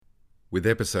With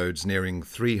episodes nearing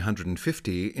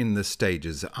 350 in the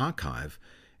Stages archive,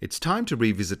 it's time to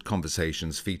revisit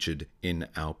conversations featured in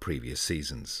our previous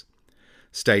seasons.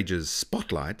 Stages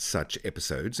spotlights such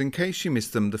episodes in case you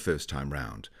missed them the first time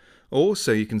round, or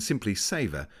so you can simply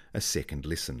savour a second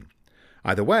listen.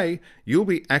 Either way, you'll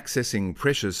be accessing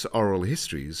precious oral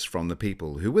histories from the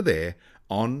people who were there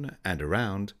on and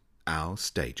around our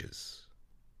stages.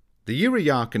 The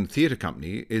Yirra Theatre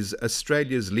Company is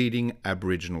Australia's leading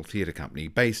Aboriginal theatre company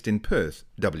based in Perth,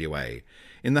 WA,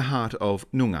 in the heart of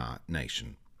Noongar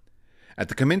Nation. At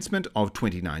the commencement of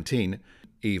 2019,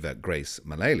 Eva Grace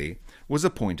Mullally was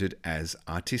appointed as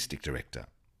Artistic Director.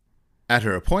 At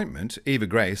her appointment, Eva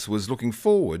Grace was looking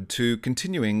forward to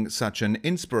continuing such an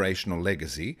inspirational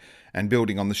legacy and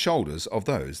building on the shoulders of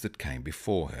those that came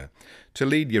before her, to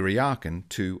lead Yirra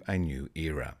to a new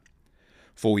era.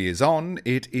 4 years on,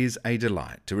 it is a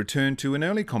delight to return to an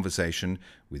early conversation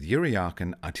with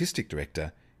Yirra Artistic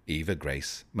Director Eva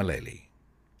Grace Mullally.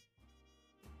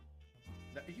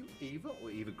 Now, are you Eva or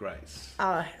Eva Grace?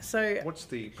 What's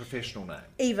the professional name?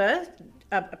 Eva,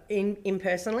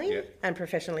 impersonally, and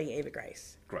professionally Eva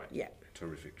Grace. Great. Yeah.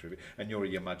 Terrific. And you're a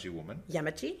Yamatji woman?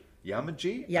 Yamaji.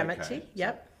 Yamaji? Yamaji, okay.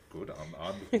 Yep. Good.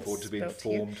 I'm looking forward to being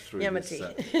informed through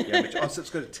Yamaji. this. Yamaji. Oh, so it's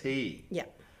got a T. Yeah.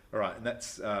 All right, and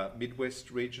that's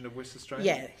Midwest region of West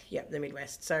Australia? Yeah, the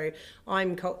Midwest. So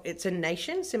it's a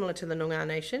nation similar to the Noongar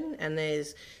Nation, and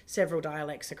there's several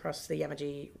dialects across the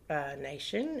Yamaji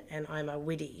Nation, and I'm a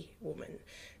Widdy woman.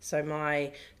 So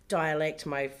my dialect,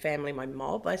 my family, my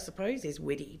mob, I suppose, is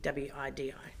Widdy,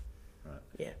 W-I-D-I. Right.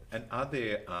 Yeah. And are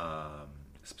there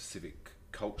specific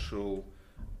cultural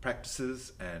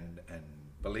practices and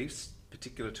beliefs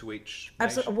particular to each nation?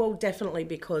 Absolutely. Well, definitely,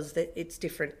 because it's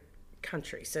different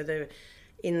country. So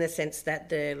in the sense that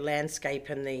the landscape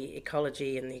and the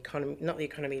ecology and the economy, not the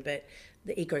economy, but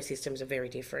the ecosystems are very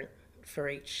different for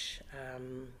each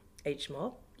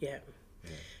mob. Yeah.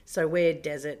 So we're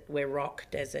desert, we're rock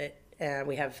desert.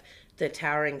 We have the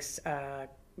towering,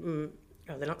 they're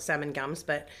not salmon gums,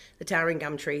 but the towering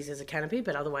gum trees as a canopy,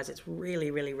 but otherwise it's really,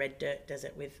 really red dirt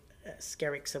desert with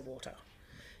skerricks of water.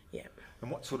 Yeah. And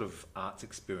what sort of arts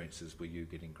experiences were you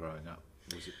getting growing up?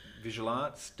 Was it visual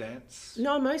arts, dance?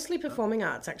 No, mostly performing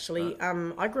arts, actually.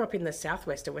 Right. I grew up in the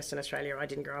southwest of Western Australia. I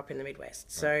didn't grow up in the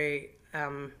Midwest. Right.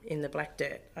 So in the black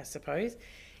dirt, I suppose,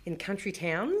 in country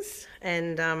towns.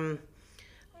 And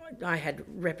I had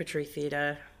repertory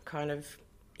theatre kind of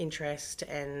interest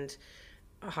and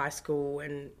a high school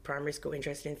and primary school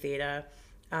interest in theatre.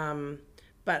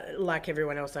 But like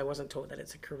everyone else, I wasn't taught that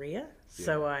it's a career. Yeah.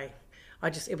 So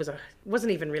it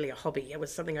wasn't even really a hobby. It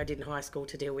was something I did in high school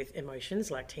to deal with emotions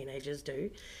like teenagers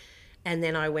do. And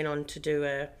then I went on to do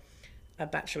a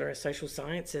Bachelor of Social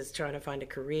Sciences, trying to find a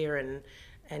career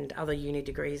and other uni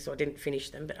degrees. I didn't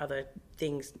finish them, but other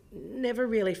things, never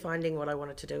really finding what I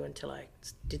wanted to do until I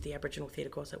did the Aboriginal Theatre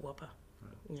course at WAPA.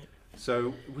 Right. Yeah.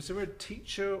 So was there a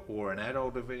teacher or an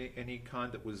adult of any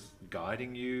kind that was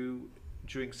guiding you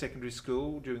during secondary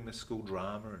school, during the school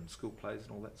drama and school plays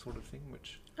and all that sort of thing,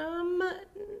 which...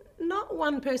 Not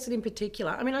one person in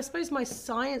particular. I mean, I suppose my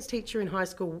science teacher in high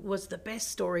school was the best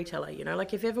storyteller,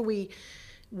 like if ever we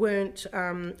weren't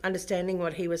understanding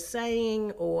what he was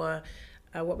saying or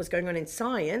what was going on in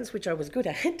science, which I was good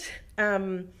at,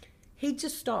 he'd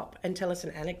just stop and tell us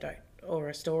an anecdote or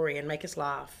a story and make us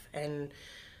laugh. And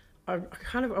I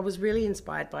was really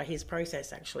inspired by his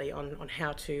process, actually, on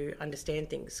how to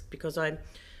understand things, because I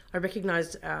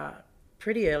recognised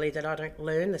pretty early that I don't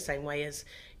learn the same way as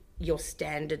your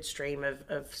standard stream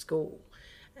of school.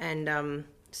 And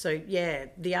so, yeah,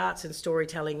 the arts and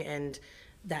storytelling and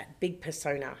that big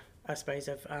persona, I suppose,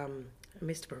 of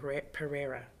Mr.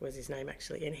 Pereira was his name,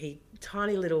 actually. And he,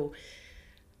 tiny little,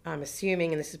 I'm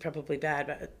assuming, and this is probably bad,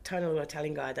 but a tiny little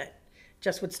Italian guy that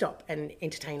just would stop and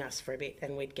entertain us for a bit,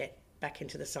 and we'd get back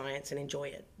into the science and enjoy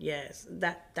it. Yes,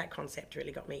 that concept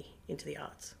really got me into the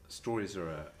arts. Stories are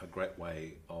a great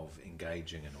way of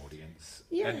engaging an audience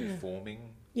and informing.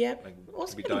 Yeah.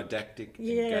 To be didactic,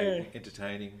 engaging,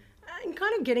 entertaining. And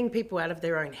kind of getting people out of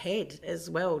their own head as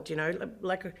well,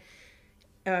 like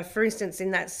for instance,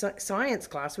 in that science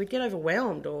class, we'd get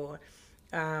overwhelmed, or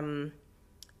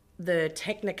the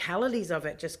technicalities of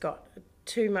it just got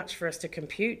too much for us to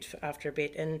compute after a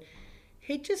bit, and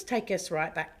he'd just take us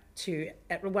right back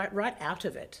right out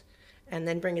of it, and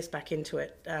then bring us back into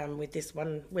it with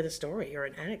a story or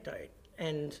an anecdote,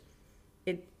 and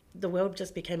the world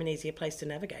just became an easier place to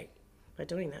navigate by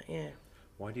doing that. Yeah.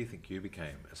 Why do you think you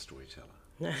became a storyteller?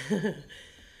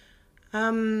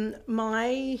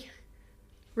 My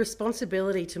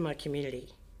responsibility to my community.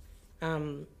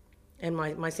 and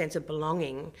my sense of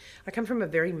belonging. I come from a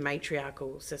very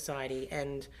matriarchal society,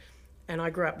 and I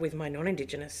grew up with my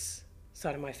non-Indigenous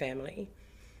side of my family,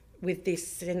 with this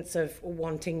sense of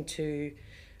wanting to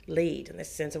lead and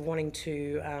this sense of wanting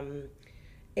to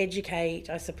educate,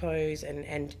 I suppose,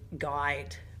 and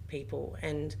guide people.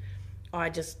 And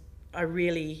I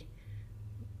really,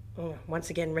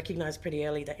 once again, recognised pretty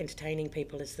early that entertaining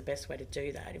people is the best way to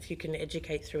do that. If you can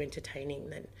educate through entertaining,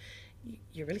 then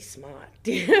you're really smart.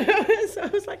 So I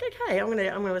was like, okay, I'm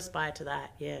gonna aspire to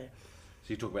that. Yeah. So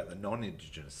you talk about the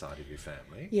non-Indigenous side of your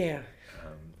family. Yeah.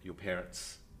 Your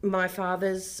parents. My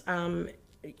father's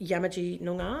Yamaji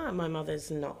Noongar. My mother's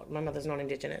not. My mother's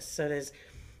non-Indigenous. So there's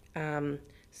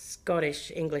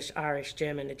Scottish, English, Irish,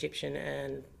 German, Egyptian,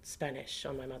 and Spanish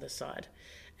on my mother's side,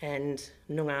 and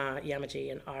Noongar,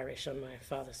 Yamaji, and Irish on my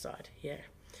father's side. Yeah.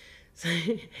 So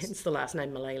hence the last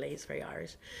name Mullally. It's very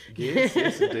Irish. Yes,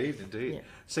 indeed. Yeah.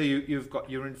 So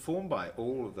you're informed by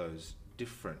all of those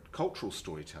different cultural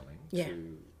storytelling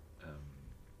to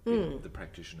be the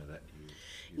practitioner that you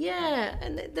Yeah,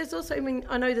 and there's also, I mean,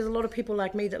 I know there's a lot of people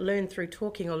like me that learn through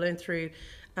talking or learn through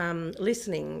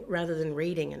listening rather than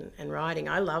reading and writing.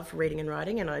 I love reading and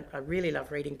writing, and I really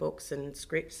love reading books and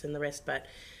scripts and the rest, but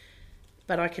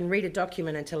I can read a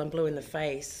document until I'm blue in the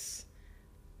face,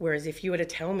 whereas if you were to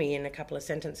tell me in a couple of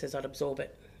sentences, I'd absorb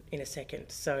it in a second.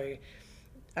 So,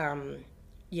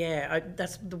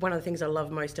 that's one of the things I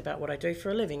love most about what I do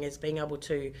for a living, is being able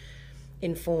to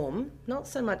inform, not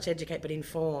so much educate, but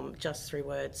inform just through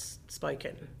words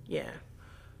spoken. Yeah.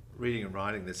 Reading and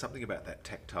writing, there's something about that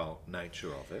tactile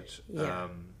nature of it. Yeah.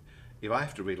 If I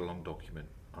have to read a long document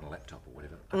on a laptop or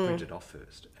whatever, I print it off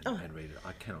first and read it.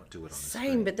 I cannot do it on a Same,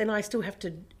 screen. but then I still have to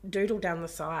doodle down the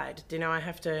side. You know, I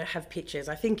have to have pictures.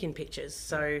 I think in pictures.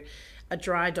 So a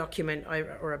dry document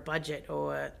or a budget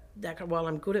or that, while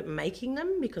I'm good at making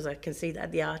them because I can see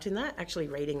the art in that, actually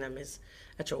reading them is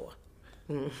a chore.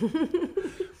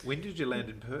 When did you land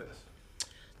in Perth?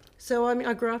 So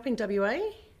I grew up in WA,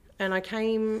 and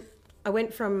I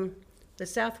went from the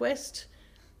southwest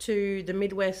to the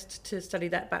Midwest to study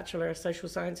that Bachelor of Social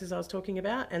Sciences I was talking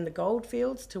about, and the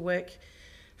goldfields to work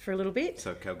for a little bit.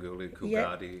 So Kalgoorlie,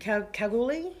 Yeah, Coolgardie.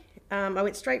 Kalgoorlie. I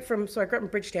went straight so I grew up in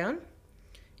Bridgetown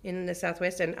in the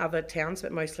southwest and other towns,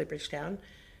 but mostly Bridgetown.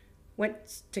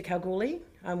 Went to Kalgoorlie.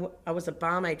 I was a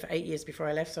barmaid for 8 years before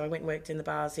I left, so I went and worked in the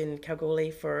bars in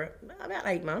Kalgoorlie for about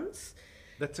 8 months.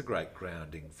 That's a great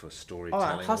grounding for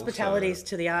storytelling. Hospitalities also.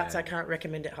 to the arts, Yeah. I can't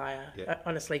recommend it higher,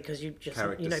 honestly, because you just,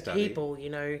 Character study. people,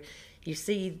 you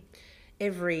see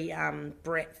every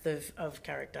breadth of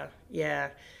character. Yeah.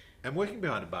 And working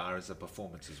behind a bar is a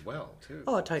performance as well, too.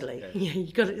 Oh, totally. Yeah,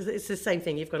 it's the same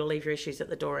thing. You've got to leave your issues at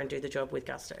the door and do the job with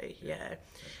gusto. Yeah.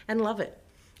 And love it.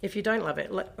 If you don't love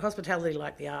it, hospitality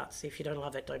like the arts, if you don't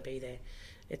love it, don't be there.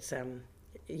 It's,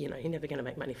 you're never going to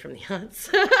make money from the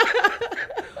arts.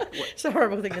 It's a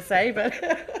horrible thing to say, but...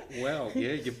 Well,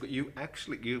 yeah, you've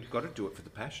got to do it for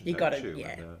the passion, You got don't to, you?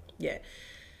 yeah. And, Yeah.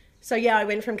 So, yeah, I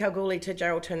went from Kalgoorlie to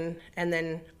Geraldton, and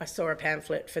then I saw a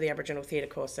pamphlet for the Aboriginal Theatre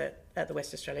course at the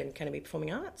West Australian Academy of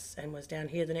Performing Arts, and was down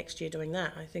here the next year doing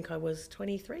that. I think I was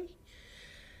 23.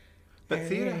 But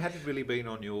theatre hadn't really been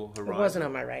on your horizon. It wasn't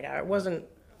on my radar. It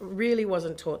really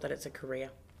wasn't taught that it's a career.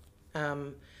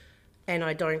 And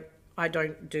I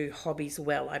don't do hobbies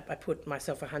well. I put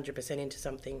myself 100% into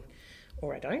something,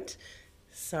 or I don't.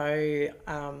 So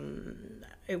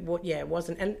it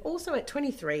wasn't. And also at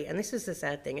 23, and this is the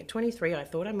sad thing, at 23 I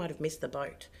thought I might have missed the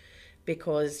boat,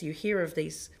 because you hear of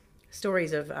these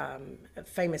stories of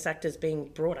famous actors being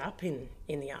brought up in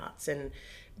the arts and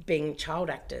being child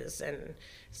actors. And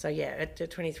so, yeah,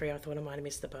 at 23 I thought I might have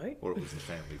missed the boat. Or it was the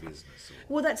family business.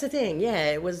 Well, that's the thing.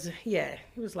 Yeah, it was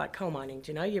like coal mining.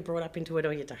 Do you know? You're brought up into it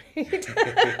or you don't.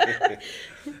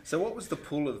 So what was the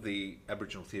pull of the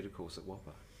Aboriginal Theatre course at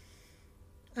WAPA?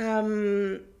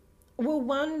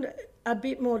 Well, a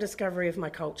bit more discovery of my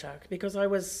culture, because I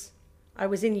was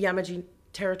in Yamaji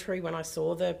territory when I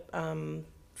saw the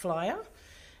flyer,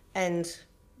 and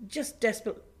just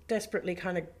desperately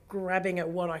kind of grabbing at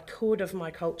what I could of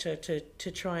my culture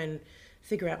to try and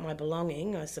figure out my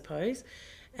belonging, I suppose.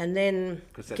 And then...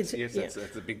 Because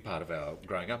that's a big part of our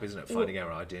growing up, isn't it? Finding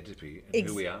our identity and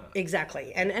who we are.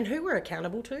 Exactly. And who we're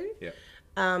accountable to. Yeah.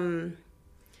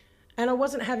 And I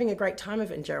wasn't having a great time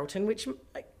of it in Geraldton, which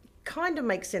kind of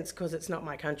makes sense because it's not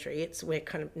my country. We're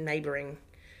kind of neighbouring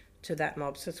to that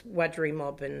mob. So it's Wadjuri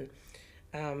mob and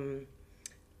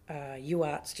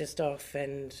Uarts just off.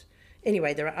 And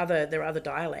anyway, there are other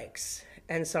dialects.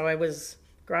 And so I was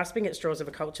grasping at straws of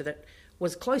a culture that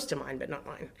was close to mine, but not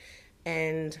mine.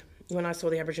 And when I saw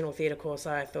the Aboriginal Theatre course,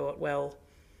 I thought, well,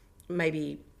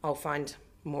 maybe I'll find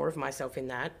more of myself in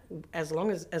that, as well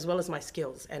as my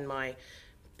skills and my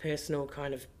personal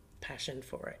kind of passion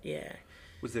for it. Yeah.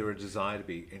 Was there a desire to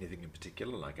be anything in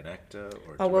particular, like an actor or a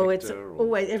director? Oh, well, it's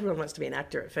always, everyone wants to be an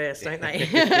actor at first, don't they?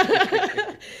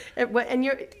 And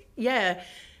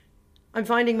I'm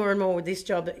finding more and more with this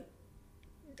job that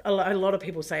a lot of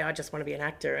people say, I just want to be an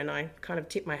actor. And I kind of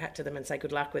tip my hat to them and say,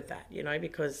 good luck with that,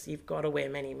 because you've got to wear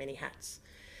many, many hats.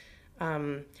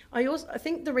 I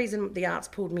think the reason the arts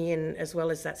pulled me in as well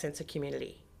is that sense of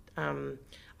community.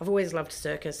 I've always loved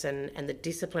circus and the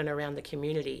discipline around the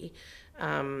community.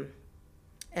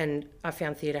 And I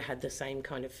found theatre had the same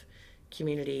kind of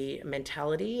community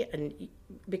mentality. And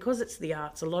because it's the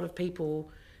arts, a lot of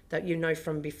people that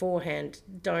from beforehand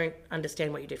don't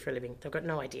understand what you do for a living. They've got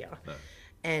no idea. No.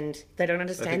 And they don't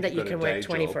understand that you can work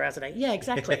 24 hours a day. Yeah,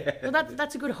 exactly. Well,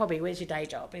 that's a good hobby. Where's your day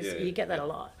job? You get that a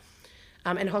lot.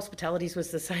 And hospitalities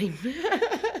was the same.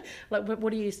 Like,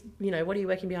 what are you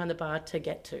working behind the bar to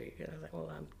get to? I was like,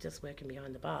 well, I'm just working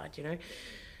behind the bar,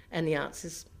 And the arts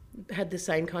has had the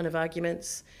same kind of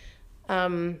arguments.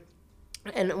 And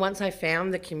once I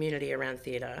found the community around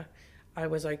theatre, I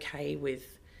was okay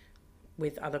with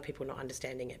other people not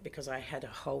understanding it, because I had a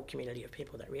whole community of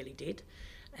people that really did.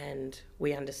 And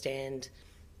we understand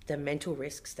the mental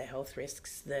risks, the health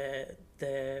risks,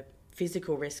 the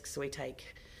physical risks we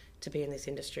take to be in this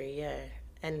industry, yeah.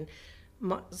 And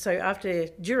so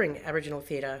during Aboriginal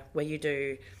theatre, where you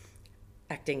do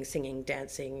acting, singing,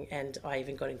 dancing, and I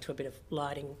even got into a bit of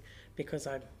lighting because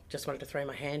I just wanted to throw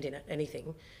my hand in at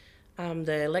anything,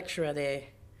 the lecturer there,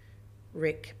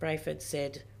 Rick Brayford,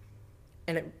 said,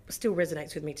 and it still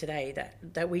resonates with me today,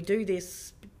 that we do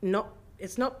this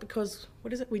it's not because,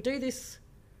 what is it? We do this,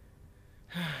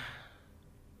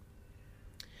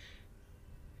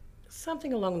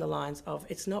 something along the lines of,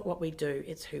 it's not what we do,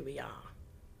 it's who we are.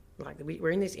 Like,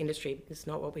 we're in this industry, it's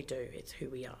not what we do, it's who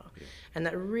we are. Yeah. And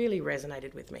that really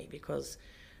resonated with me, because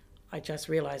I just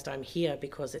realised I'm here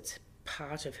because it's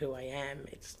part of who I am.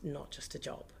 It's not just a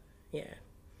job. Yeah.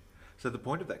 So the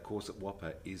point of that course at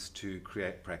WAAPA is to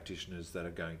create practitioners that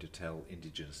are going to tell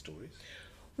Indigenous stories?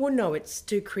 Well, no, it's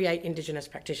to create Indigenous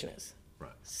practitioners.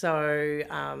 Right. So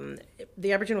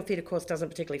the Aboriginal theatre course doesn't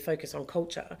particularly focus on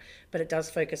culture, but it does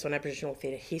focus on Aboriginal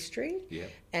theatre history, yeah,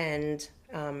 and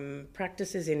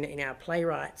practices in our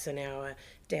playwrights and our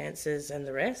dancers and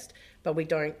the rest. But we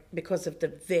don't, because of the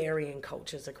varying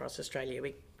cultures across Australia,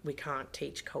 we can't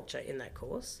teach culture in that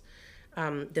course.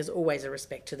 There's always a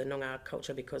respect to the Noongar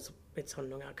culture because it's on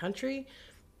Noongar country.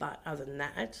 But other than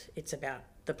that, it's about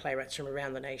the playwrights from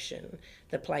around the nation,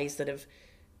 the plays that have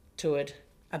toured,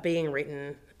 are being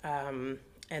written, and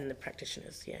the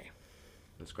practitioners, yeah.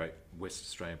 That's great. West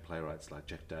Australian playwrights like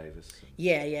Jack Davis.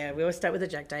 Yeah. We always start with the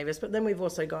Jack Davis, but then we've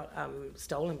also got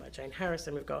Stolen by Jane Harris,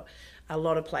 and we've got a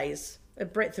lot of plays, a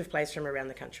breadth of plays from around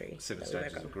the country. Seven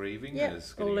Stages of Grieving. Yeah,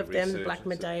 all of them, Black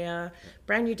Medea,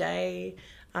 Brand New Day.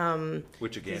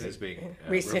 Which again is being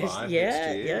researched. Revived Yeah,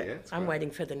 next year. Yeah. I'm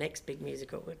waiting for the next big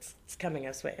musical. It's coming,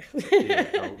 I swear.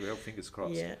 Well, fingers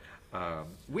crossed. Yeah.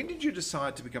 When did you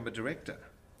decide to become a director?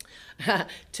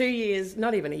 2 years,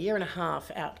 not even a year and a half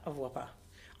out of WAAPA.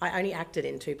 I only acted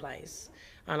in 2 plays.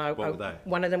 And what were they?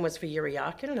 One of them was for Yuri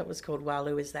Yarkin, and it was called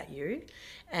Walu, Is That You?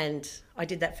 And I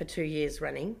did that for 2 years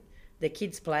running. The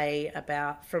kids play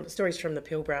from stories from the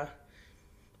Pilbara,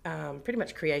 pretty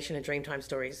much creation and Dreamtime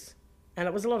stories. And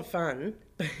it was a lot of fun.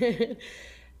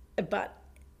 But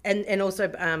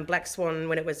also Black Swan,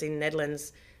 when it was in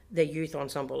Netherlands, their youth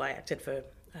ensemble, I acted for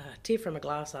Tear from a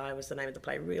Glass Eye was the name of the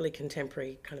play, really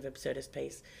contemporary kind of absurdist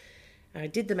piece. I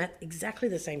did them at exactly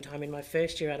the same time in my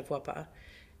first year out of WAAPA,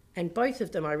 and both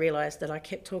of them I realised that I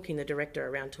kept talking the director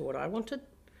around to what I wanted,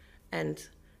 and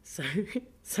so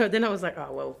then I was like,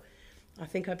 oh well, I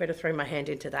think I better throw my hand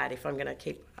into that if I'm going to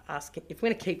keep asking, if I'm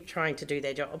going to keep trying to do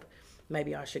their job,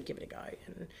 maybe I should give it a go.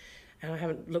 And I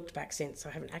haven't looked back since.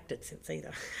 I haven't acted since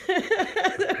either.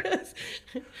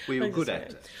 Were you a good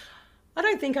actor? I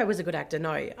don't think I was a good actor,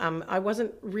 no. I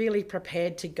wasn't really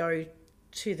prepared to go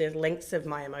to the lengths of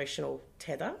my emotional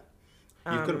tether.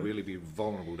 You've got to really be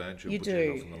vulnerable, don't you? You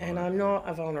do, and I'm not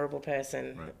a vulnerable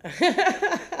person.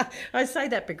 Right. I say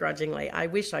that begrudgingly. I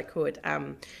wish I could.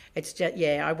 It's just,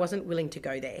 I wasn't willing to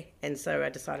go there, and so I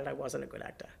decided I wasn't a good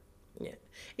actor. Yeah,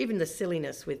 even the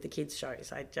silliness with the kids'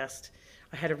 shows, I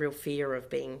had a real fear of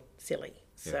being silly.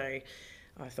 So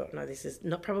I thought, no, this is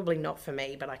probably not for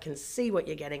me, but I can see what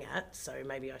you're getting at, so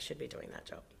maybe I should be doing that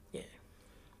job. Yeah.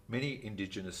 Many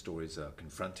Indigenous stories are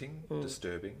confronting,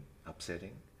 disturbing,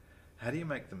 upsetting. How do you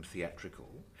make them theatrical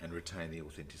and retain the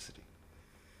authenticity?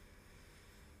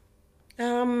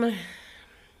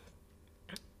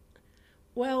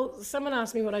 Well, someone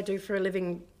asked me what I do for a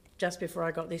living just before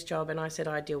I got this job, and I said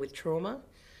I deal with trauma.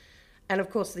 And of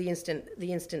course, the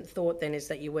instant thought then is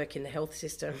that you work in the health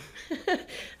system.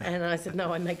 And I said,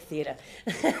 no, I make theatre.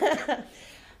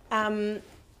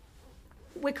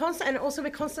 We're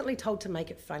constantly told to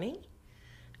make it funny,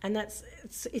 and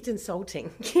it's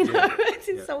insulting. It's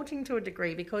insulting to a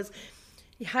degree, because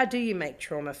how do you make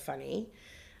trauma funny?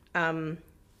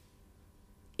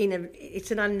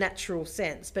 It's an unnatural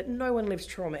sense, but no one lives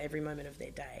trauma every moment of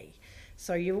their day.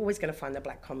 So you're always going to find the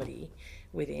black comedy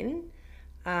within.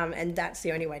 And that's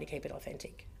the only way to keep it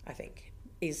authentic, I think,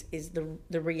 is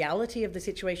the reality of the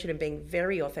situation and being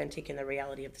very authentic in the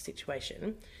reality of the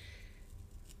situation.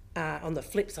 On the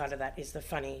flip side of that is the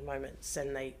funny moments,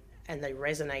 and they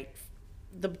resonate.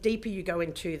 The deeper you go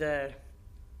into the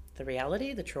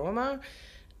reality, the trauma,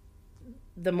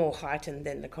 the more heightened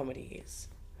then the comedy is.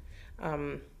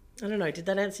 I don't know, did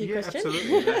that answer your question?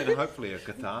 Absolutely, and hopefully a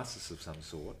catharsis of some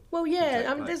sort. Well,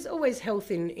 yeah, there's always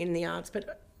health in the arts,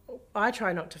 but I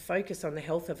try not to focus on the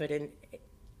health of it,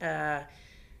 and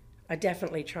I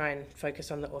definitely try and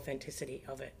focus on the authenticity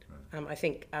of it. Right. I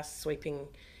think us sweeping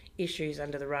issues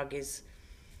under the rug is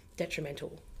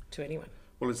detrimental to anyone.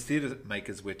 Well, as theatre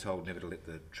makers, we're told never to let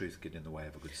the truth get in the way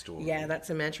of a good story. Yeah,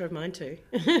 that's a mantra of mine too.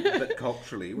 But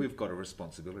culturally, we've got a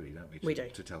responsibility, don't we? We do.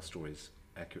 To tell stories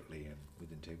accurately and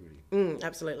with integrity.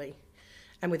 Absolutely.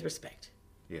 And with respect.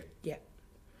 Yeah. Yeah.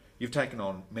 You've taken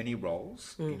on many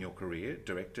roles in your career: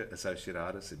 director, associate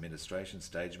artist, administration,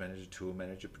 stage manager, tour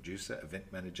manager, producer,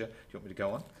 event manager. Do you want me to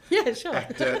go on? Yeah, sure.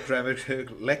 Actor,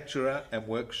 dramaturg, lecturer and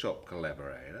workshop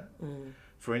collaborator.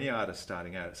 For any artist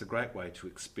starting out, it's a great way to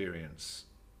experience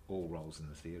all roles in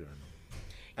the theatre.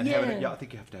 And I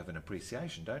think you have to have an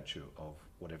appreciation, don't you, of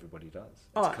what everybody does.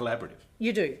 It's collaborative.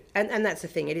 You do. And that's the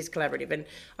thing, it is collaborative. And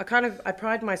I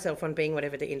pride myself on being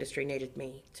whatever the industry needed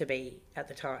me to be at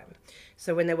the time.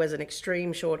 So when there was an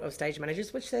extreme short of stage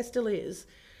managers, which there still is,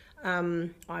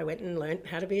 I went and learned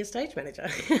how to be a stage manager.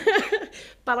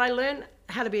 But I learned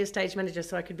how to be a stage manager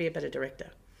so I could be a better director.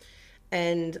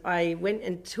 And I went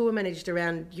and tour managed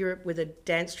around Europe with a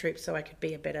dance troupe so I could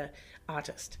be a better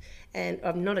artist. And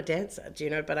I'm not a dancer,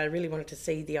 but I really wanted to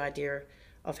see the idea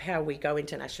of how we go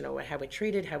international, how we're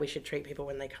treated, how we should treat people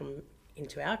when they come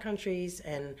into our countries.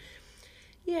 And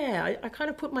yeah, I kind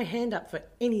of put my hand up for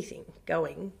anything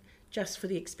going just for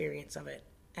the experience of it,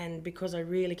 and because I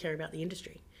really care about the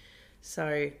industry.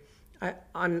 So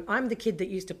I'm the kid that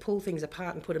used to pull things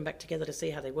apart and put them back together to see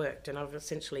how they worked, and I've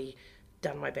essentially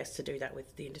done my best to do that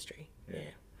with the industry. Yeah.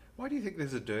 Why do you think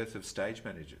there's a dearth of stage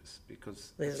managers?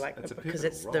 Because it's a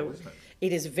pivotal role, isn't it?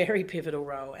 It is a very pivotal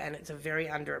role, and it's a very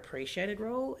underappreciated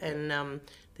role, and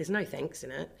there's no thanks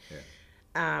in it.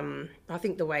 Yeah. I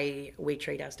think the way we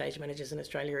treat our stage managers in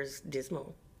Australia is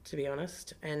dismal, to be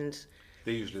honest. And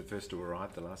they're usually the first to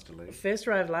arrive, the last to leave. First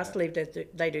arrived, last to leave.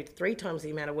 They do 3 times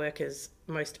the amount of work as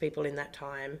most people in that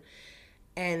time.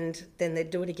 And then they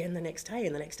do it again the next day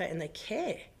and the next day, and they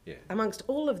care. Yeah. Amongst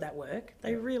all of that work,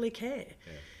 they really care.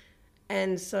 Yeah.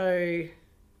 And so,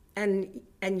 and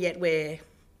yet we're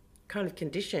kind of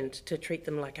conditioned to treat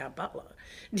them like our butler,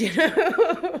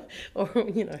 or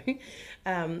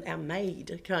our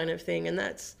maid kind of thing, and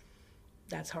that's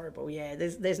horrible. Yeah,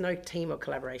 there's no team or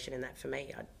collaboration in that for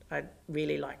me. I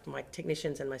really like my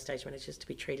technicians and my stage managers to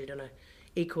be treated on a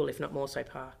equal, if not more so,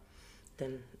 par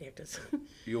than the actors.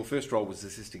 Your first role was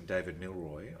assisting David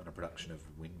Milroy on a production of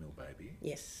Windmill Baby.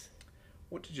 Yes.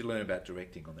 What did you learn about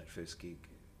directing on that first gig?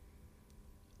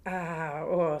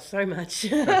 So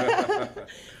much.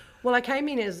 Well, I came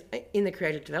in the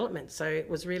creative development, so it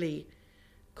was really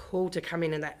cool to come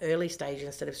in that early stage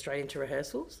instead of straight into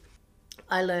rehearsals.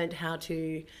 I learned how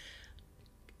to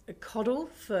coddle,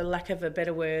 for lack of a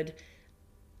better word,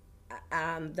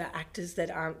 the actors that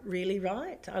aren't really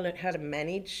right. I learned how to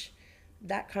manage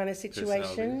that kind of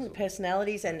situation,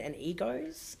 personalities and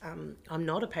egos. I'm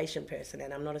not a patient person,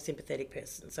 and I'm not a sympathetic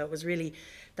person. So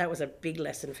that was a big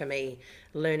lesson for me,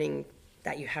 learning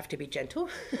that you have to be gentle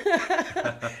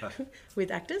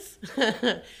with actors.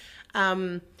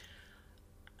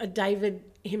 David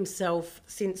himself,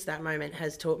 since that moment,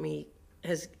 has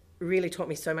really taught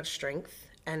me so much strength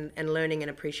and learning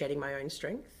and appreciating my own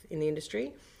strength in the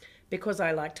industry. Because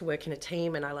I like to work in a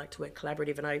team and I like to work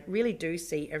collaborative, and I really do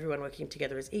see everyone working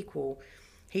together as equal,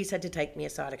 he's had to take me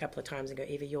aside a couple of times and go,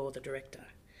 Eva, you're the director.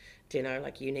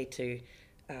 You need to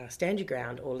stand your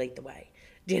ground or lead the way.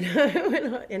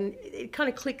 And it kind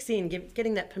of clicks in.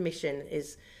 Getting that permission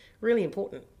is really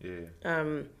important. Yeah.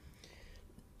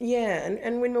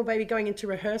 And Windmill Baby, going into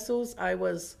rehearsals, I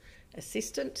was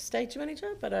assistant stage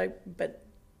manager, but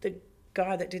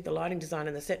guy that did the lighting design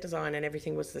and the set design and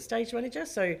everything was the stage manager.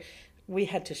 So we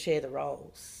had to share the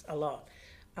roles a lot.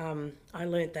 I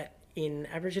learnt that in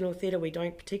Aboriginal theatre we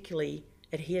don't particularly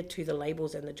adhere to the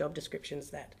labels and the job descriptions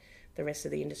that the rest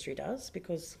of the industry does,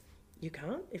 because you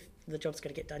can't. If the job's got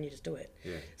to get done, you just do it.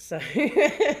 Yeah. So,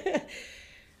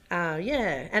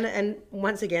 yeah. And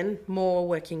once again, more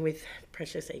working with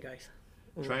precious egos.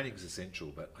 Training's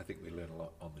essential, but I think we learn a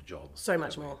lot on the job. So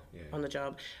much more on the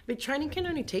job. But training can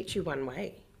only teach you one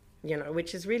way, you know,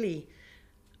 which is really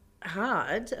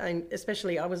hard. And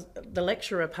especially the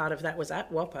lecturer part of that was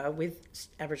at WAPA with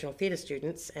Aboriginal theatre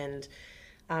students, and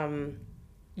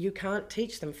you can't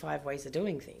teach them 5 ways of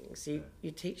doing things.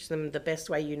 You teach them the best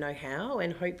way you know how,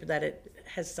 and hope that it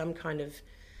has some kind of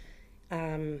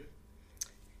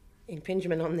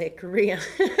impingement on their career.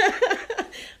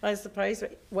 I suppose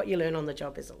what you learn on the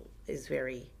job is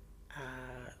very,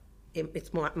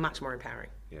 it's much more empowering.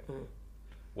 Yeah.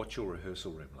 What's your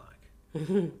rehearsal room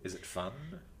like? Is it fun?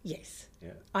 Yes.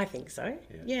 Yeah. I think so.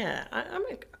 Yeah.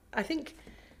 I think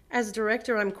as a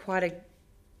director, I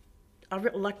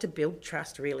like to build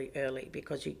trust really early,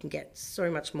 because you can get so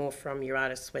much more from your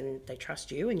artists when they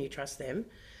trust you and you trust them.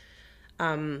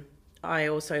 I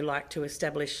also like to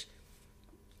establish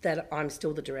that I'm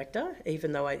still the director,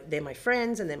 even though they're my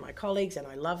friends and they're my colleagues and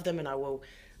I love them and I will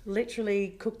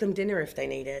literally cook them dinner if they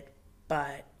need it,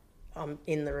 but I'm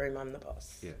in the room, I'm the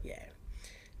boss. Yeah.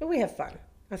 But we have fun.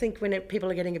 I think when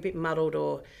people are getting a bit muddled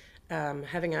or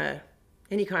having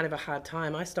any kind of a hard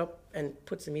time, I stop and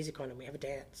put some music on and we have a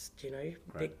dance, you know,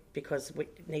 because we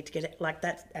need to get it, like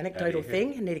that anecdotal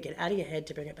thing, you need to get it out of your head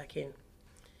to bring it back in.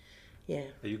 Yeah.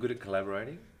 Are you good at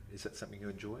collaborating? Is that something you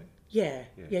enjoy? Yeah.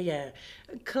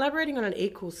 Collaborating on an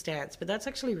equal stance, but that's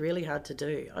actually really hard to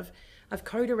do. I've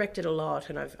co-directed a lot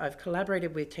and I've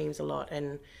collaborated with teams a lot,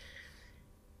 and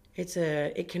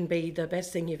it can be the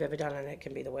best thing you've ever done, and it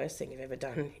can be the worst thing you've ever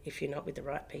done if you're not with the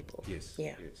right people. Yes.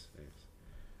 Yeah. Yes.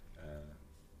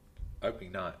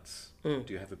 Opening nights, do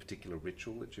you have a particular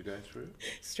ritual that you go through?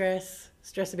 Stress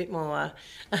a bit more.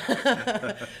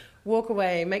 Walk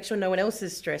away, make sure no one else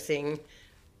is stressing.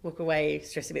 Walk away,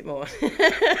 stress a bit more.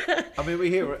 I mean,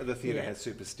 we hear the theatre has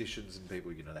superstitions, and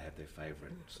people, you know, they have their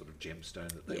favourite sort of gemstone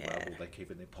that they rub or they keep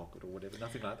in their pocket or whatever.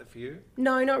 Nothing like that for you?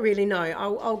 No, not really, no.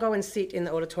 I'll go and sit in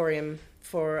the auditorium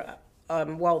for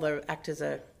while the actors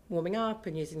are warming up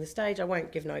and using the stage. I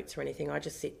won't give notes or anything. I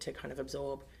just sit to kind of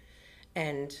absorb.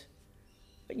 And,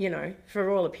 you know, for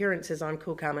all appearances, I'm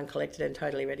cool, calm and collected and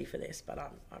totally ready for this, but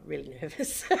I'm really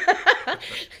nervous.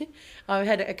 I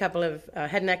had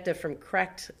had an actor from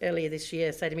Cracked earlier this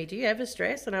year say to me, "Do you ever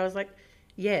stress?" And I was like,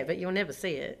 "Yeah, but you'll never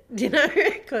see it," you know,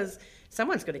 because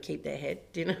someone's got to keep their head,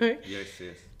 you know? Yes.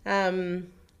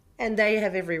 And they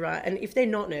have every right. And if they're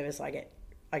not nervous, I get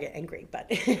angry, but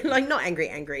like not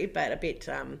angry, but a bit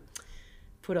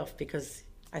put off, because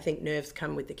I think nerves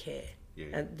come with the care. Yeah.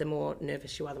 And the more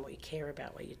nervous you are, the more you care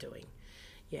about what you're doing.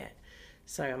 Yeah.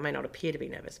 So I may not appear to be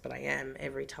nervous, but I am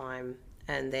every time.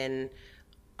 And then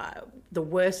the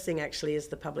worst thing actually is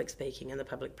the public speaking and the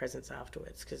public presence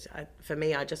afterwards, because for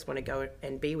me, I just want to go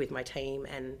and be with my team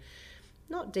and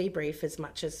not debrief as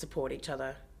much as support each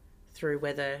other through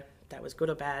whether that was good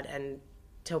or bad, and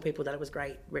tell people that it was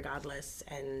great regardless.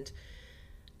 And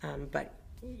but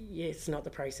yeah, it's not the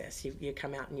process. You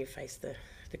come out and you face the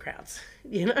crowds,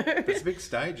 you know. But it's a big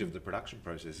stage of the production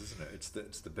process, isn't it? It's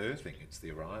the birthing, it's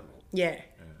the arrival. Yeah.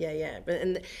 But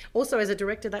and also as a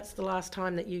director, that's the last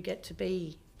time that you get to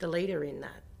be the leader in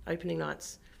that. Opening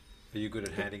nights. Are you good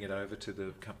at handing it over to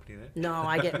the company then? No,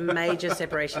 I get major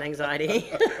separation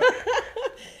anxiety.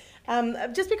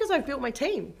 Just because I've built my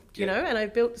team, you know, and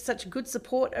I've built such good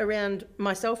support around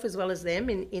myself as well as them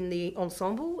in the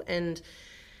ensemble, and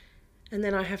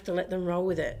then I have to let them roll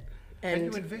with it.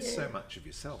 And you invest so much of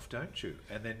yourself, don't you?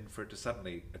 And then for it to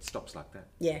suddenly, it stops like that.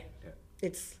 Yeah.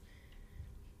 It's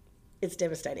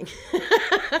devastating,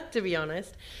 to be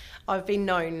honest. I've been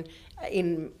known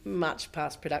in much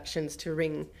past productions to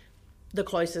ring the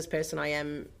closest person I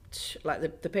am,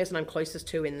 the person I'm closest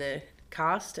to in the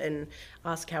cast, and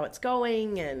ask how it's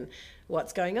going and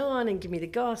what's going on and give me the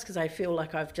goss, because I feel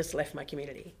like I've just left my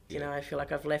community. You know, I feel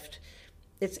like I've left.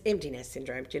 It's empty nest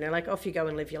syndrome, you know, like off you go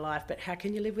and live your life, but how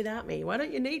can you live without me? Why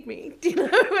don't you need me? You know,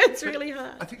 it's really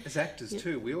hard. I think as actors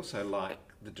too, we also like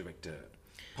the director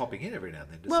popping in every now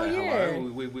and then to say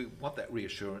hello. We want that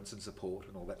reassurance and support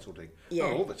and all that sort of thing. Yeah.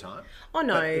 Not all the time. I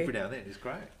know. But every now and then is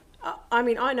great. I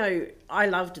mean, I know, I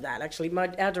loved that actually.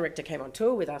 Our director came on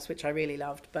tour with us, which I really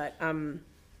loved, but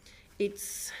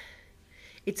it's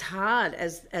hard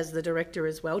as the director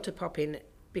as well to pop in,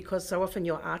 because so often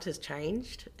your art has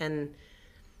changed, and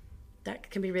that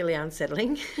can be really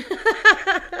unsettling.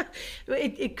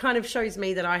 It kind of shows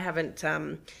me that I haven't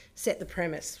set the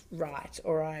premise right,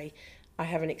 or I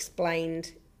haven't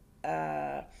explained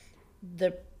the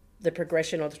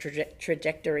progression or the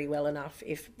trajectory well enough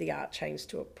if the art changed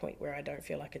to a point where I don't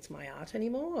feel like it's my art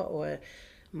anymore, or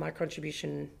my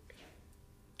contribution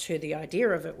to the idea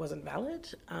of it wasn't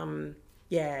valid.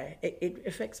 It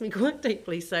affects me quite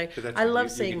deeply. So I love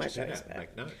seeing my shows back.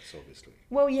 Make notes, obviously.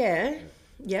 Well, yeah.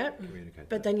 Communicate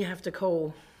But then you have to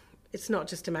call. It's not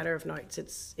just a matter of notes.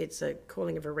 It's a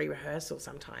calling of a rehearsal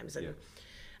sometimes,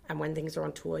 and when things are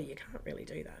on tour, you can't really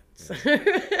do that. So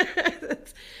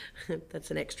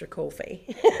that's an extra call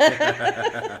fee.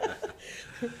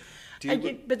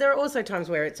 But there are also times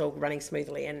where it's all running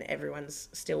smoothly and everyone's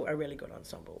still a really good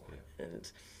ensemble,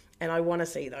 and I want to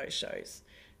see those shows.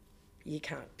 You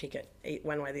can't pick it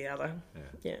one way or the other.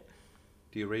 Yeah.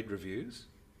 Do you read reviews?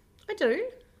 I do.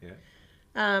 Yeah.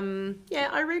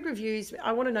 I read reviews.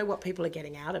 I want to know what people are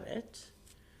getting out of it.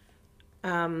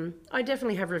 I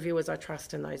definitely have reviewers I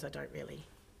trust and those I don't really.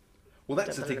 Well,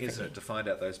 that's the thing, isn't it? To find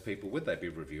out those people, would they be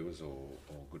reviewers or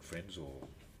good friends or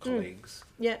colleagues?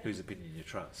 Whose opinion you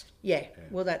trust? Yeah,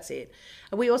 well, that's it.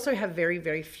 And we also have very,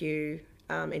 very few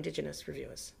Indigenous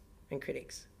reviewers and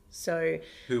critics. So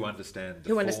who understand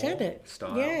it,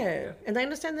 style, and they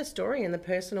understand the story and the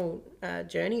personal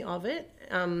journey of it.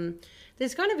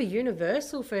 There's kind of a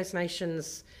universal First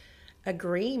Nations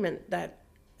agreement that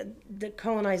the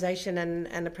colonisation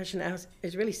and oppression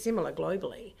is really similar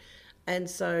globally, and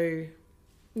so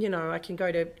I can go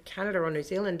to Canada or New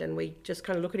Zealand and we just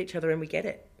kind of look at each other and we get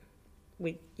it.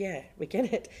 We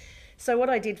get it. So what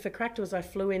I did for Cracked was I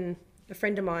flew in a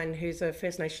friend of mine who's a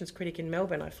First Nations critic in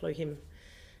Melbourne. I flew him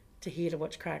to here to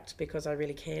watch Cracked because I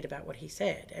really cared about what he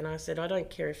said. And I said, I don't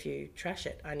care if you trash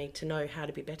it. I need to know how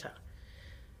to be better.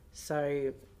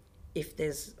 So if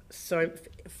there's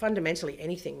fundamentally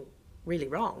anything really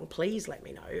wrong, please let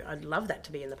me know. I'd love that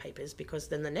to be in the papers because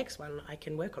then the next one I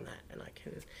can work on that and I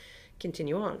can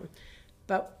continue on.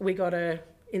 But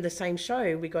in the same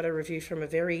show, we got a review from a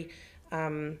very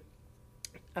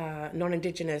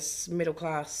non-Indigenous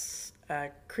middle-class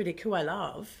critic who I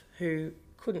love, who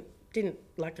didn't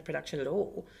like the production at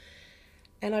all.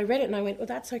 And I read it and I went, well,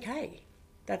 that's okay.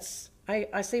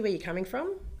 I see where you're coming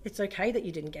from. It's okay that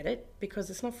you didn't get it because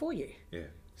it's not for you. Yeah.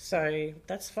 So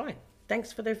that's fine.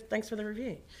 Thanks for the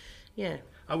review. Yeah.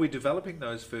 Are we developing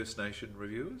those First Nation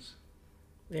reviewers?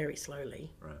 Very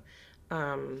slowly. Right.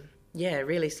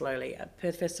 Really slowly.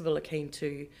 Perth Festival are keen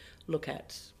to look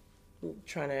at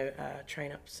trying to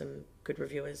train up some good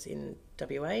reviewers in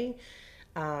WA.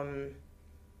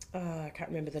 I can't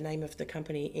remember the name of the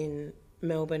company in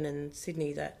Melbourne and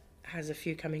Sydney that has a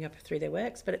few coming up through their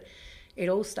works, but it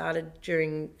all started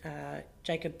during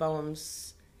Jacob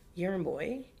Boehm's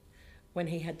Yirramboi when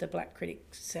he had the Black Critic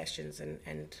sessions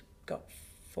and got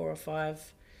 4 or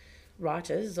 5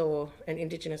 writers and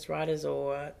Indigenous writers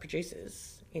or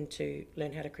producers in to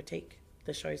learn how to critique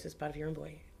the shows as part of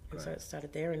Yirramboi. And so it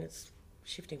started there and it's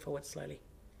shifting forward slowly.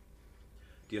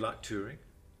 Do you like touring?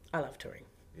 I love touring.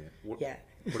 Yeah.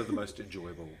 What are the most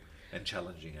enjoyable and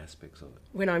challenging aspects of it?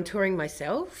 When I'm touring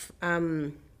myself,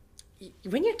 when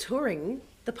you're touring,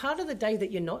 the part of the day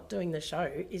that you're not doing the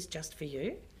show is just for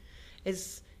you.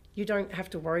 You don't have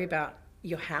to worry about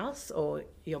your house or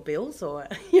your bills or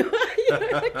you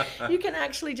can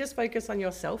actually just focus on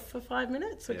yourself for 5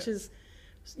 minutes, which is,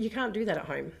 you can't do that at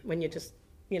home when you're just,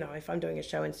 if I'm doing a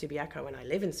show in Subiaco and I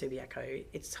live in Subiaco,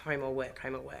 it's home or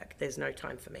work. There's no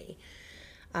time for me.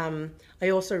 I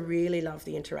also really love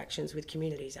the interactions with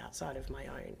communities outside of my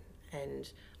own,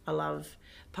 and I love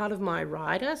part of my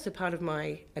rider, so part of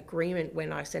my agreement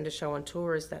when I send a show on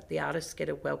tour is that the artists get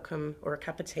a welcome or a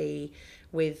cup of tea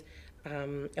with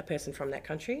a person from that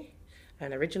country,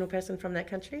 an original person from that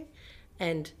country,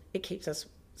 and it keeps us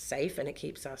safe and it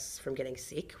keeps us from getting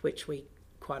sick, which we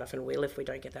quite often will if we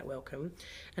don't get that welcome.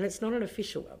 And it's not an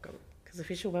official welcome because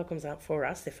official welcomes aren't for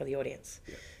us, they're for the audience.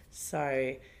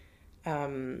 So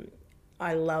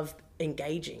I love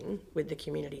engaging with the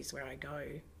communities where I go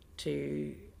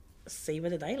to see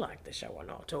whether they like the show or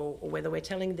not, or whether we're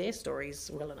telling their stories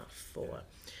well enough, or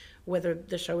whether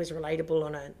the show is relatable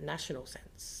on a national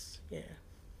sense. Yeah.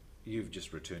 You've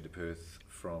just returned to Perth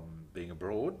from being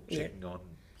abroad, checking on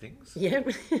things. Yeah.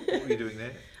 What were you doing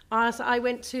there? So I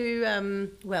went to,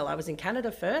 I was in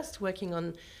Canada first, working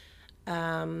on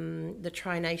the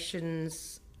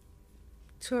Tri-Nations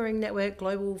touring network,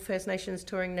 Global First Nations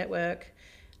touring network,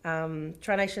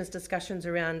 Tri-Nations discussions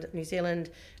around New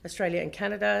Zealand, Australia and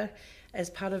Canada as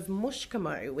part of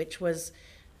Mushkamo, which was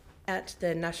at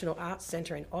the National Arts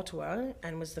Centre in Ottawa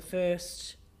and was the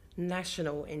first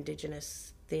national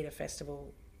Indigenous theatre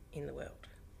festival in the world.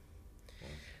 Wow.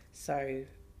 So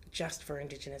just for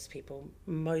Indigenous people,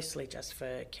 mostly just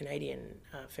for Canadian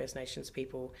First Nations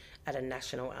people at a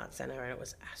national art centre, and it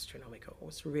was astronomical. It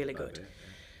was really good.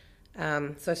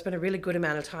 So I spent a really good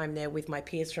amount of time there with my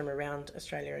peers from around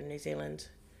Australia and New Zealand,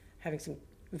 having some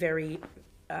very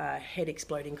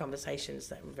head-exploding conversations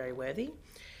that were very worthy.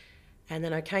 And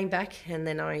then I came back, and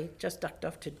then I just ducked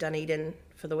off to Dunedin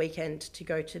for the weekend to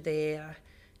go to their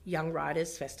Young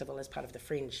Writers Festival as part of the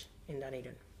Fringe in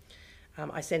Dunedin.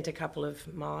 I sent a couple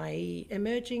of my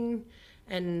emerging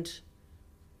and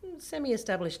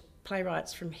semi-established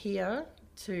playwrights from here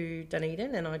to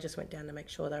Dunedin, and I just went down to make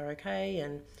sure they were okay,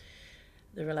 and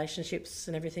the relationships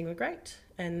and everything were great,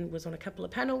 and was on a couple of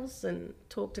panels and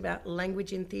talked about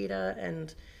language in theatre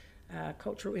and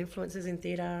cultural influences in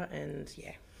theatre, and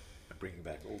yeah. Bringing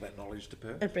back all that knowledge to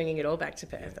Perth. And bringing it all back to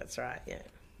Perth, that's right, yeah.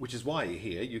 Which is why you're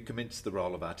here. You commenced the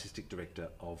role of Artistic Director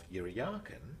of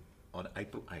Yirrayaken on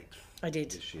April 8th. I did.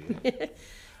 This year.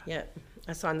 Yeah,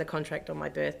 I signed the contract on my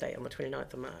birthday on the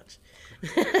 29th of March.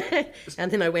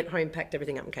 And then I went home, packed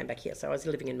everything up and came back here. So I was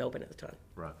living in Melbourne at the time.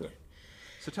 Right. Yeah.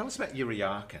 So tell us about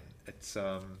Yirrayaken. It's,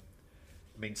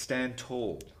 means stand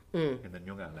tall in the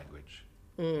Noongar language.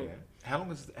 Yeah. How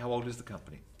old is the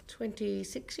company?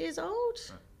 26 years old.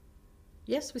 Right.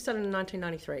 Yes, we started in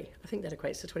 1993. I think that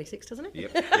equates to 26, doesn't it?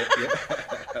 Yep.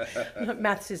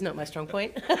 Maths is not my strong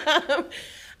point.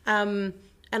 And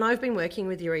I've been working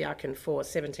with Yirrayaken for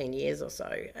 17 years or so,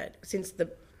 as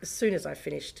soon as I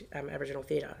finished Aboriginal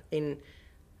theatre, in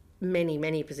many,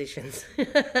 many positions.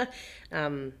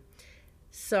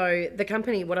 So the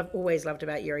company, what I've always loved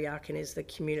about Yirrayaken is the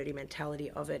community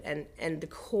mentality of it, and the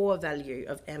core value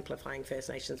of amplifying First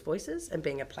Nations voices and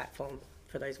being a platform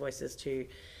for those voices to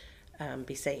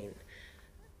be seen.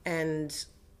 And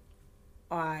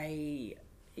the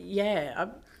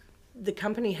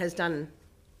company has done,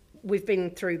 we've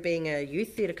been through being a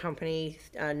youth theatre company,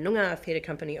 a Noongar theatre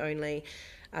company only,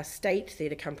 a state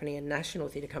theatre company, a national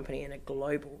theatre company, and a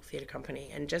global theatre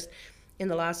company. And just in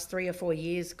the last 3 or 4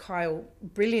 years, Kyle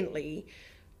brilliantly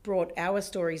brought our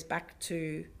stories back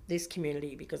to this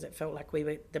community because it felt like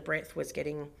the breadth was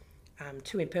getting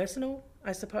too impersonal,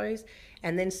 I suppose,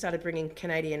 and then started bringing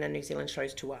Canadian and New Zealand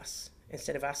shows to us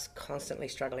instead of us constantly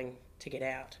struggling to get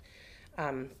out.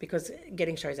 Because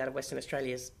getting shows out of Western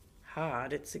Australia is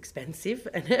hard, it's expensive,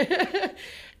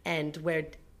 and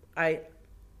I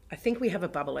think we have a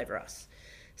bubble over us.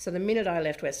 So the minute I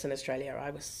left Western Australia, I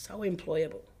was so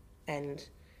employable, and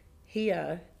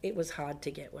here it was hard to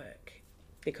get work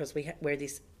because we're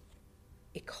this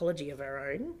ecology of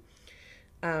our own.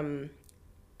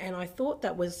 And I thought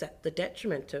that was at the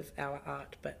detriment of our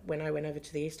art, but when I went over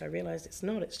to the East, I realised it's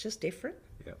not, it's just different.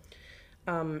 Yeah.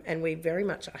 And we very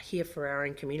much are here for our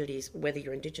own communities, whether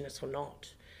you're Indigenous or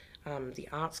not. The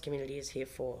arts community is here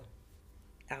for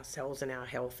ourselves and our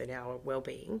health and our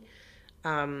well-being.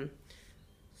 And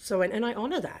I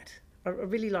honour that. I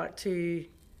really like to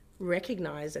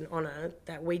recognise and honour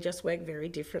that we just work very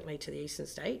differently to the Eastern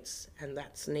States, and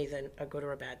that's neither a good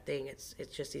or a bad thing.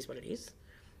 It just is what it is.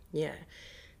 Yeah.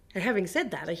 And having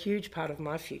said that, a huge part of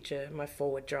my future, my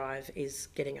forward drive, is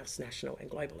getting us national and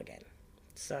global again.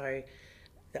 So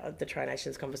the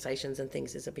Tri-Nations conversations and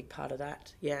things is a big part of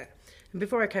that, yeah. And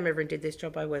before I came over and did this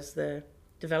job, I was the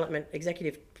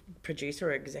executive producer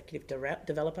or executive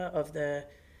developer of the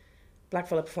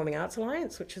Blackfella Performing Arts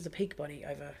Alliance, which is a peak body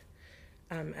over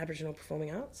Aboriginal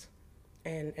performing arts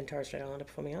and Torres Strait Islander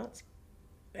performing arts.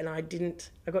 And I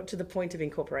got to the point of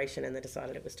incorporation and they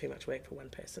decided it was too much work for one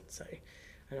person,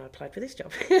 and I applied for this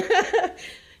job.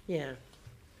 Yeah.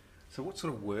 So what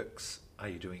sort of works are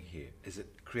you doing here? Is it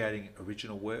creating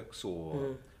original works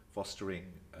or fostering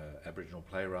Aboriginal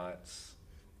playwrights?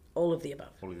 All of the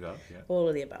above. All of the above, yeah. All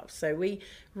of the above. So we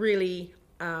really,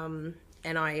 and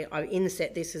I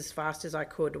inset this as fast as I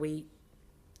could, we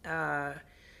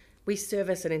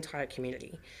service an entire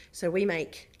community. So we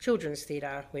make children's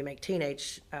theatre, we make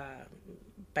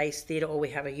teenage-based theatre, or we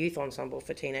have a youth ensemble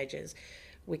for teenagers.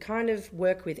 We kind of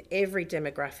work with every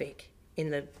demographic in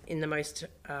the most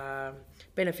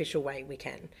beneficial way we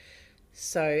can.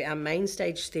 So our main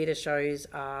stage theatre shows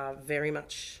are very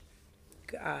much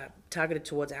targeted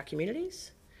towards our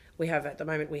communities. At the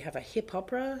moment, we have a hip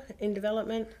opera in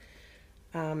development.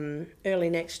 Early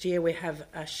next year, we have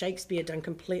a Shakespeare done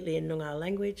completely in Noongar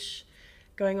language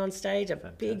going on stage,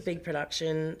 big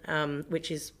production, which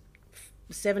is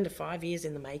 7 to 5 years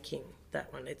in the making,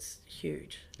 that one. It's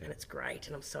huge and it's great,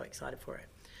 and I'm so excited for it.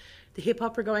 The hip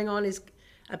opera going on is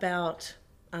about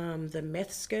the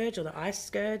meth scourge or the ice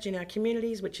scourge in our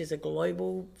communities, which is a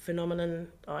global phenomenon.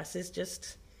 Ice is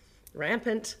just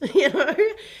rampant, you know.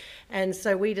 And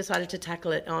so we decided to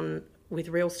tackle it on with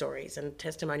real stories and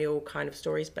testimonial kind of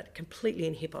stories, but completely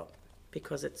in hip hop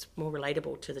because it's more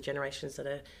relatable to the generations that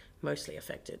are mostly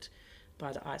affected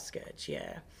by the ice scourge.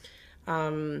 Yeah.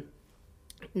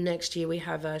 Next year we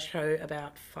have a show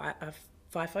about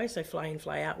FIFO, so fly in,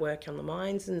 fly out work on the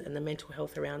mines and the mental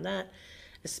health around that,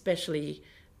 especially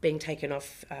being taken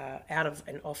off out of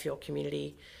and off your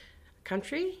community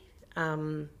country.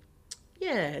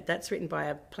 Yeah, that's written by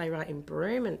a playwright in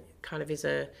Broome and kind of is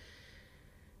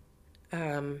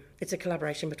it's a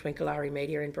collaboration between Kalari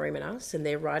Media in Broome and us and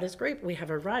their writers group. We have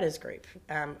a writers group.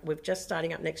 We're just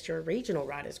starting up next year a regional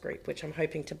writers group, which I'm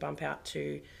hoping to bump out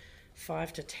to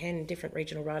 5 to 10 different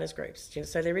regional writers groups.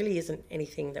 So there really isn't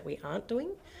anything that we aren't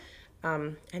doing.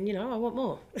 And, you know, I want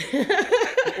more.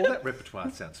 All that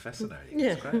repertoire sounds fascinating.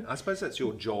 Yeah. It's great. I suppose that's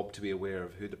your job to be aware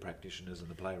of who the practitioners and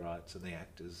the playwrights and the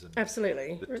actors and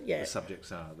Absolutely. the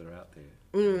subjects are that are out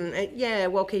there. Yeah,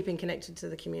 while keeping connected to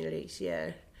the communities,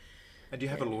 yeah. And do you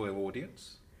have a loyal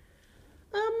audience?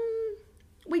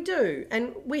 We do,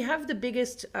 and we have the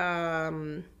biggest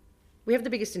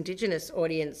Indigenous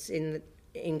audience in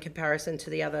comparison to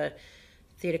the other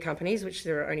theatre companies, which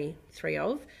there are only 3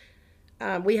 of.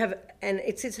 We have, and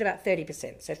it sits at about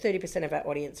 30%. So 30% of our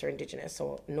audience are Indigenous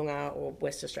or Noongar or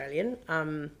West Australian.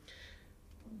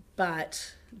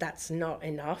 But that's not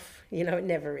enough. You know, it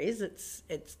never is.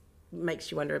 It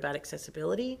makes you wonder about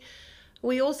accessibility.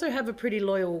 We also have a pretty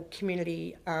loyal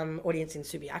community audience in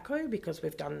Subiaco because we're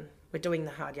doing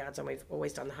the hard yards and we've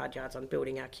always done the hard yards on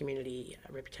building our community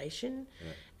reputation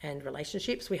and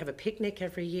relationships. We have a picnic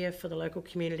every year for the local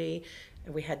community.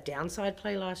 We had Downside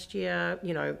play last year.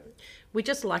 You know, we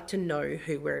just like to know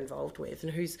who we're involved with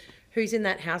and who's in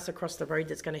that house across the road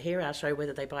that's going to hear our show,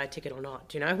 whether they buy a ticket or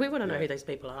not. You know, we want to know who those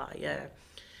people are. Yeah.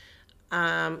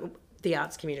 The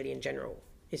arts community in general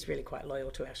is really quite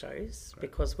loyal to our shows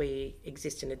because we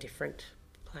exist in a different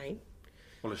plane.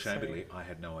 Well, ashamedly, I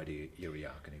had no idea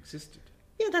Yiriyarkan existed.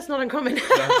 Yeah, that's not uncommon.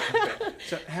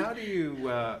 So how do you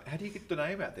get the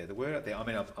name out there, the word out there? I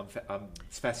mean,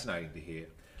 it's fascinating to hear,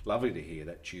 lovely to hear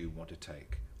that you want to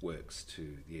take works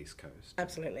to the East Coast.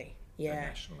 Absolutely, yeah. And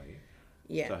nationally.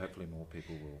 Yeah. So hopefully more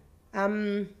people will.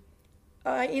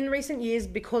 In recent years,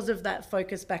 because of that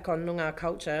focus back on Noongar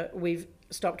culture, we've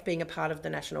stopped being a part of the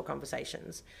national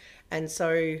conversations. And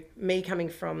so me coming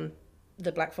from the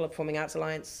Blackfellow Performing Arts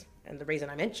Alliance, and the reason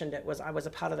I mentioned it was I was a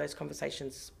part of those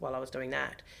conversations while I was doing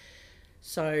that.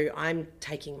 So I'm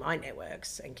taking my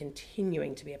networks and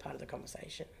continuing to be a part of the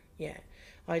conversation. Yeah.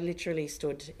 I literally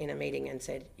stood in a meeting and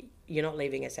said, "You're not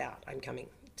leaving us out. I'm coming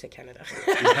to Canada."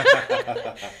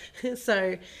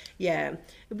 So, yeah.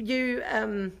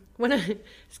 It's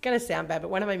going to sound bad, but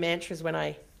one of my mantras when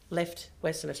I left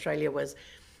Western Australia was,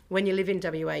 when you live in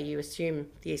WA, you assume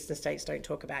the eastern states don't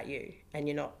talk about you and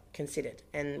you're not considered.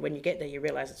 And when you get there, you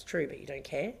realise it's true, but you don't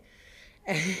care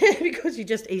because you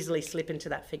just easily slip into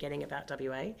that forgetting about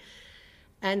WA.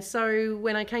 And so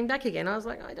when I came back again, I was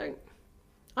like,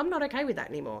 I'm not okay with that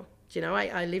anymore. Do you know,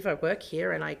 I live, I work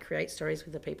here and I create stories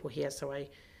with the people here. So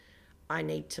I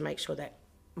need to make sure that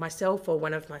myself or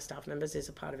one of my staff members is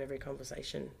a part of every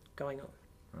conversation going on.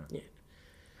 Right. Yeah.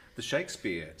 The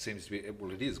Shakespeare seems to be,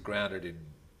 well, it is grounded in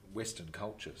Western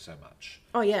culture so much.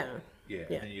 Oh, yeah. Yeah,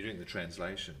 and you're doing the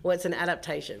translation. Well, it's an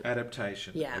adaptation.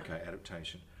 Adaptation. Yeah. Okay,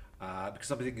 adaptation. Because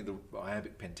I'm thinking the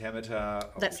iambic pentameter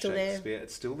of That's still Shakespeare. there.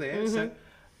 It's still there. Mm-hmm. So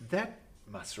that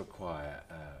must require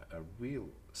a real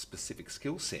specific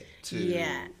skill set to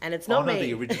and it's not honour me.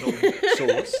 the original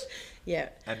source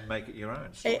and make it your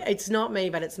own story. It's not me,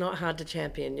 but it's not hard to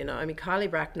champion, you know. I mean,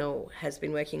 Kylie Bracknell has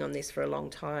been working on this for a long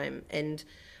time, and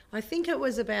I think it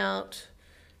was about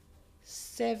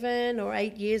 7 or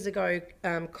 8 years ago,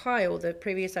 Kyle, the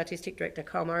previous artistic director,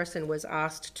 Kyle Morrison, was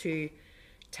asked to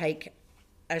take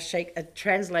a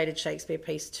translated Shakespeare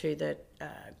piece to the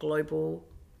global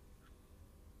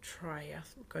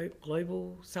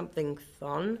something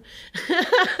thon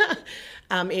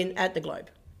at the Globe,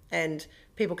 and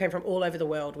people came from all over the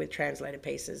world with translated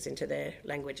pieces into their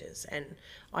languages, and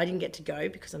I didn't get to go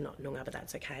because I'm not Noongar, but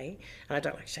that's okay, and I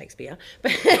don't like Shakespeare,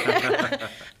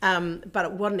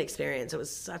 but what an experience. It was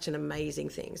such an amazing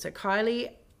thing. So Kylie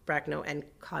Bracknell and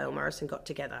Kyle Morrison got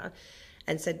together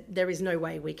and said, there is no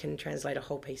way we can translate a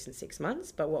whole piece in 6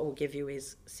 months, but what we'll give you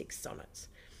is 6 sonnets.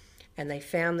 And they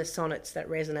found the sonnets that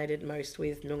resonated most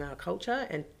with Noongar culture,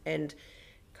 and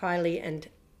Kylie and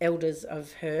elders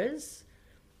of hers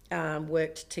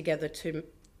worked together to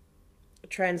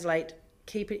translate,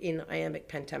 keep it in iambic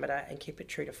pentameter and keep it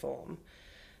true to form.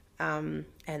 And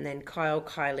then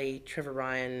Kylie, Trevor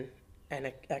Ryan,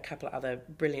 and a couple of other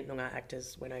brilliant Noongar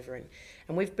actors went over,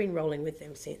 and we've been rolling with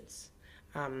them since.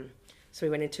 So we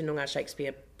went into Noongar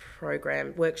Shakespeare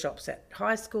program workshops at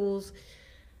high schools,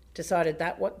 decided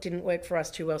that what didn't work for us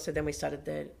too well, so then we started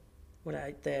the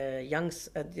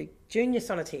junior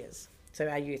sonneteers, so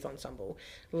our youth ensemble,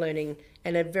 learning,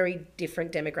 and a very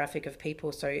different demographic of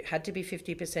people, so it had to be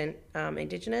 50%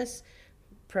 Indigenous,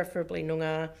 preferably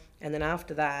Noongar, and then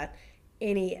after that,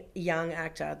 any young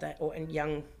actor or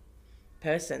young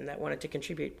person that wanted to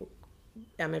contribute,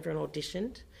 everyone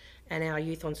auditioned, and our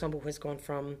youth ensemble has gone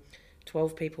from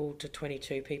 12 people to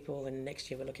 22 people, and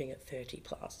next year we're looking at 30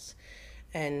 plus.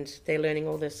 And they're learning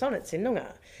all the sonnets in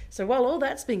Noongar. So while all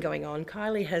that's been going on,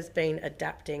 Kylie has been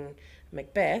adapting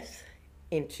Macbeth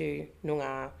into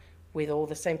Noongar with all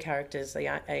the same characters, the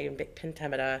iambic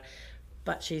pentameter,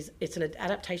 but it's an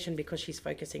adaptation because she's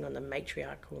focusing on the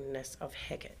matriarchalness of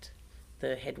Hecate,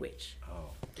 the head witch.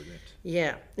 Oh, brilliant.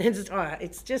 Yeah,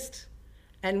 it's just,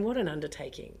 and what an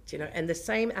undertaking, you know. And the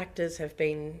same actors have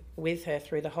been with her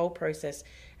through the whole process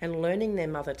and learning their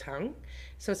mother tongue.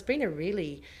 So it's been a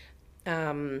really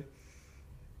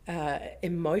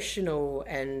emotional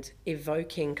and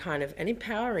evoking kind of an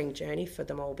empowering journey for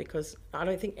them all, because I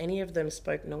don't think any of them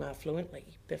spoke Noongar fluently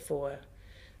before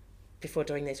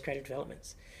doing these creative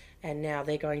developments. And now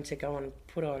they're going to go and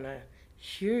put on a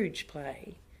huge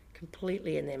play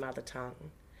completely in their mother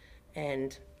tongue.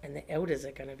 And the elders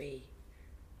are going to be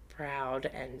proud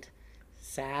and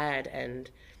sad,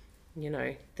 and you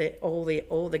know, all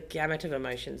the gamut of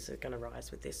emotions are going to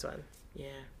rise with this one. Yeah.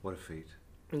 What a feat.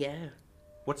 Yeah.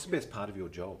 What's the best part of your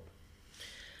job?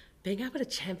 Being able to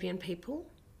champion people.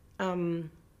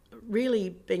 Really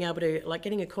being able to, like,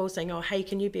 getting a call saying, oh, hey,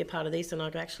 can you be a part of this? And I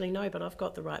go, actually, no, but I've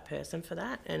got the right person for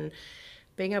that. And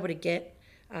being able to get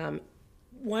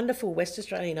wonderful West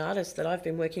Australian artists that I've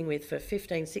been working with for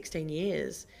 15, 16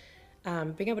 years,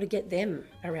 being able to get them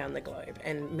around the globe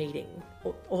and meeting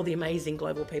all the amazing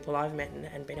global people I've met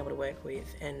and been able to work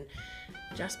with, and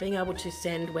just being able to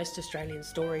send West Australian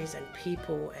stories and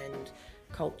people and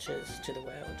cultures to the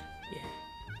world. Yeah.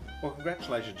 Well,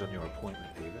 congratulations on your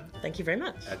appointment, Eva. Thank you very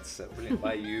much. That's brilliant.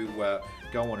 May you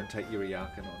go on and take Yirra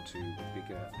Yaakin onto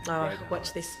bigger.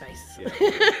 Watch this space. Yeah.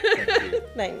 Thank you.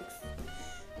 Thanks.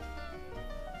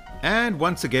 And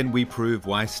once again, we prove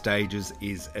why Stages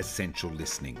is essential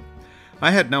listening. I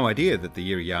had no idea that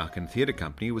the Yirra Yaakin Theatre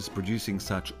Company was producing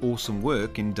such awesome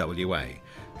work in WA.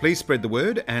 Please spread the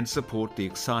word and support the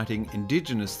exciting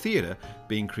Indigenous theatre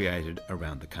being created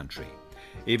around the country.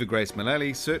 Eva Grace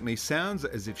Mullally certainly sounds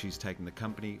as if she's taken the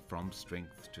company from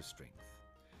strength to strength.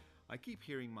 I keep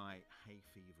hearing my hay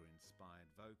fever inspired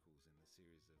vocals.